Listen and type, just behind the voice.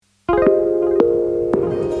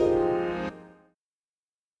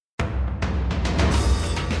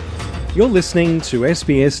You're listening to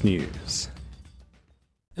SBS News.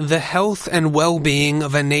 The health and well-being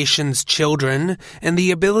of a nation's children and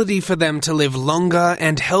the ability for them to live longer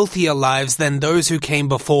and healthier lives than those who came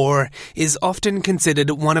before is often considered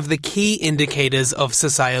one of the key indicators of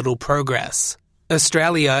societal progress.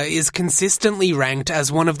 Australia is consistently ranked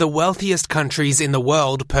as one of the wealthiest countries in the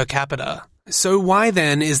world per capita. So why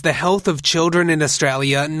then is the health of children in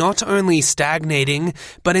Australia not only stagnating,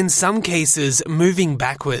 but in some cases moving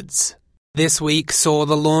backwards? This week saw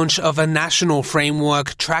the launch of a national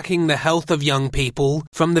framework tracking the health of young people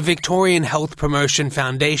from the Victorian Health Promotion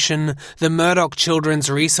Foundation, the Murdoch Children's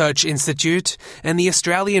Research Institute, and the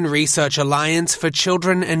Australian Research Alliance for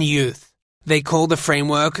Children and Youth. They call the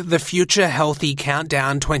framework the Future Healthy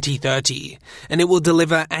Countdown 2030, and it will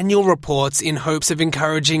deliver annual reports in hopes of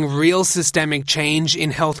encouraging real systemic change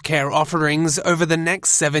in healthcare offerings over the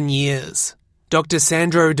next 7 years. Dr.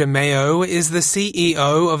 Sandro De Meo is the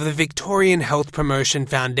CEO of the Victorian Health Promotion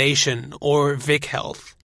Foundation, or Vic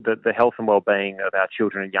Health. The health and well-being of our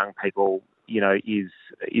children and young people,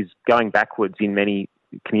 is going backwards in many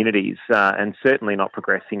communities and certainly not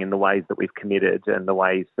progressing in the ways that we've committed and the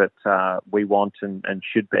ways that we want and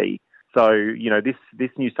should be. So,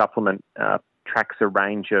 this new supplement tracks a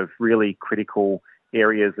range of really critical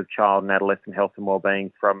areas of child and adolescent health and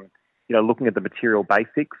well-being, from looking at the material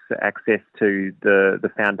basics, access to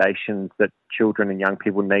the foundations that children and young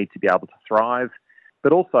people need to be able to thrive,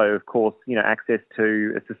 but also, of course, access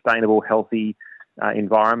to a sustainable, healthy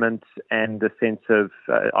environment and a sense of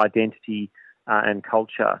identity and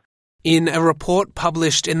culture. In a report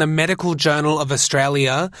published in the Medical Journal of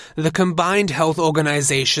Australia, the combined health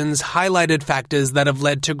organisations highlighted factors that have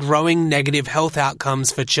led to growing negative health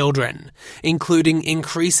outcomes for children, including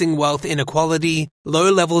increasing wealth inequality,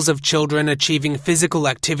 low levels of children achieving physical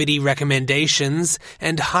activity recommendations,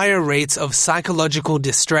 and higher rates of psychological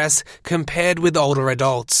distress compared with older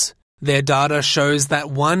adults. Their data shows that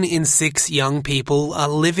 1 in 6 young people are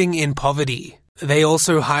living in poverty. They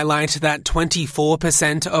also highlight that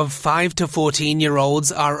 24% of 5 to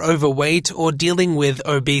 14-year-olds are overweight or dealing with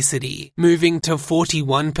obesity, moving to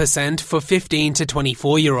 41% for 15 to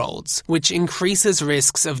 24-year-olds, which increases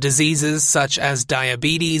risks of diseases such as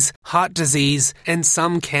diabetes, heart disease, and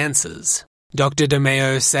some cancers. Dr. De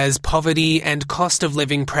Meo says poverty and cost of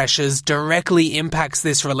living pressures directly impacts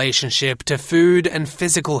this relationship to food and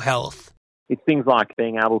physical health. It's things like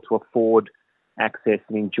being able to afford access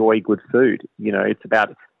and enjoy good food. It's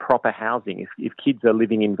about proper housing. If kids are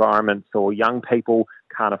living in environments or young people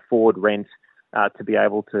can't afford rent to be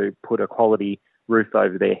able to put a quality roof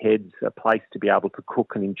over their heads, a place to be able to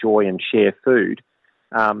cook and enjoy and share food,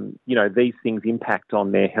 these things impact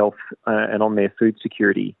on their health and on their food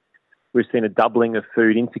security. We've seen a doubling of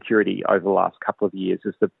food insecurity over the last couple of years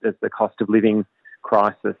as the cost of living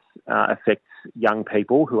crisis affects young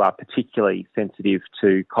people who are particularly sensitive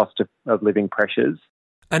to cost of living pressures.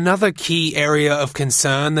 Another key area of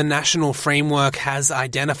concern the national framework has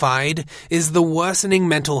identified is the worsening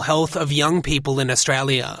mental health of young people in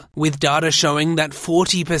Australia, with data showing that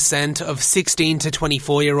 40% of 16 to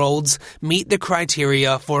 24-year-olds meet the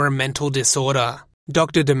criteria for a mental disorder.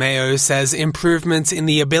 Dr. De Meo says improvements in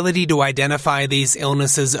the ability to identify these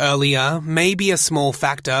illnesses earlier may be a small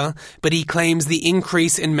factor, but he claims the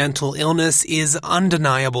increase in mental illness is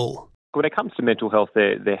undeniable. When it comes to mental health,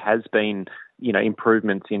 there has been,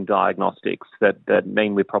 improvements in diagnostics that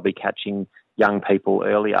mean we're probably catching young people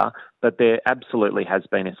earlier, but there absolutely has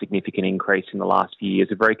been a significant increase in the last few years,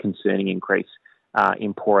 a very concerning increase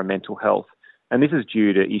in poorer mental health. And this is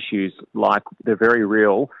due to issues like the very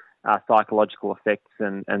real psychological effects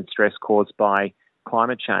and stress caused by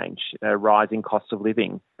climate change, rising cost of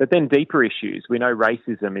living. But then deeper issues. We know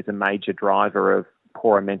racism is a major driver of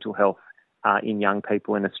poorer mental health in young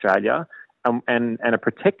people in Australia. And a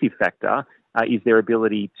protective factor is their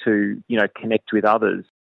ability to, connect with others.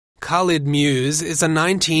 Khalid Muse is a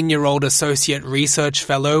 19-year-old associate research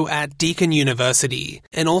fellow at Deakin University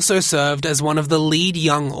and also served as one of the lead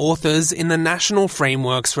young authors in the National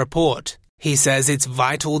Frameworks report. He says it's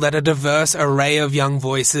vital that a diverse array of young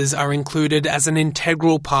voices are included as an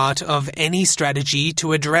integral part of any strategy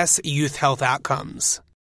to address youth health outcomes.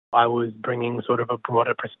 I was bringing sort of a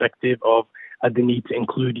broader perspective of the need to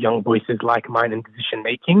include young voices like mine in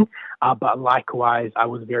decision-making, but likewise, I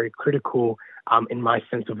was very critical in my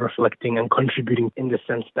sense of reflecting and contributing in the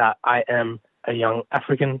sense that I am a young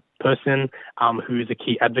African person who is a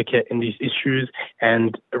key advocate in these issues,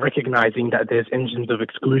 and recognizing that there's engines of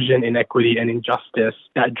exclusion, inequity, and injustice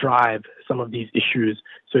that drive some of these issues.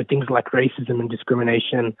 So things like racism and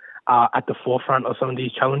discrimination are at the forefront of some of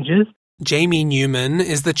these challenges. Jamie Newman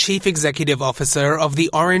is the Chief Executive Officer of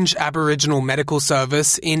the Orange Aboriginal Medical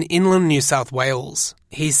Service in inland New South Wales.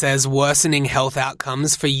 He says worsening health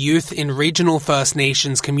outcomes for youth in regional First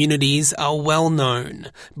Nations communities are well known,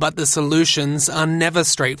 but the solutions are never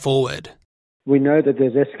straightforward. We know that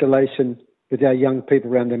there's escalation with our young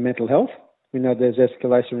people around their mental health. We know there's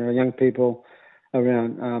escalation with our young people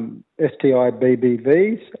around STI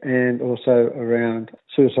BBVs and also around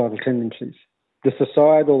suicidal tendencies. The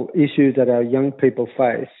societal issues that our young people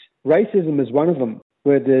face, racism is one of them,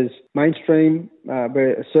 where there's mainstream,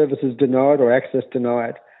 where services denied or access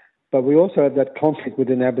denied. But we also have that conflict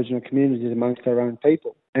within Aboriginal communities amongst our own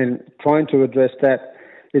people. And trying to address that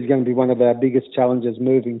is going to be one of our biggest challenges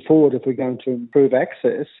moving forward if we're going to improve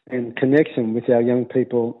access and connection with our young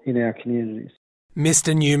people in our communities.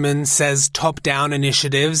 Mr. Newman says top-down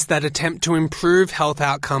initiatives that attempt to improve health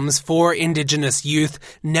outcomes for Indigenous youth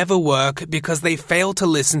never work because they fail to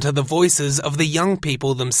listen to the voices of the young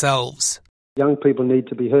people themselves. Young people need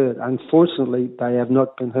to be heard. Unfortunately, they have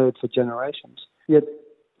not been heard for generations. Yet,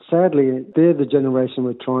 sadly, they're the generation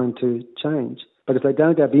we're trying to change. But if they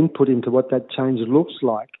don't have input into what that change looks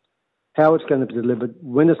like, how it's going to be delivered,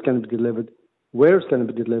 when it's going to be delivered, where it's going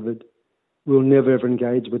to be delivered, we'll never ever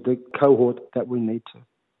engage with the cohort that we need to.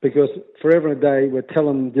 Because forever and a day, we're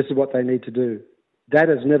telling them this is what they need to do. That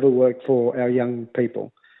has never worked for our young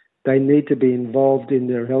people. They need to be involved in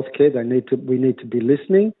their healthcare. We need to be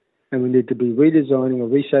listening, and we need to be redesigning or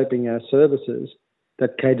reshaping our services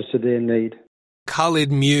that caters to their need.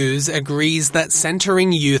 Khalid Muse agrees that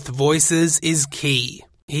centering youth voices is key.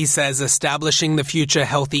 He says establishing the Future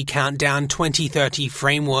Healthy Countdown 2030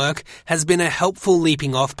 framework has been a helpful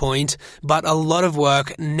leaping-off point, but a lot of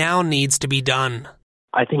work now needs to be done.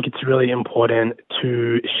 I think it's really important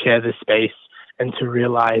to share the space and to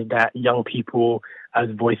realize that young people as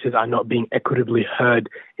voices are not being equitably heard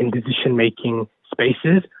in decision-making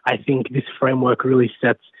spaces. I think this framework really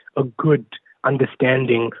sets a good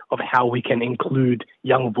understanding of how we can include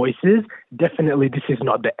young voices. Definitely, this is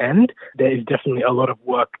not the end. There is definitely a lot of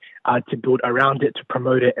work to build around it, to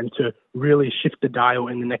promote it, and to really shift the dial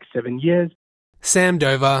in the next 7 years. Sam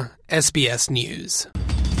Dover, SBS News.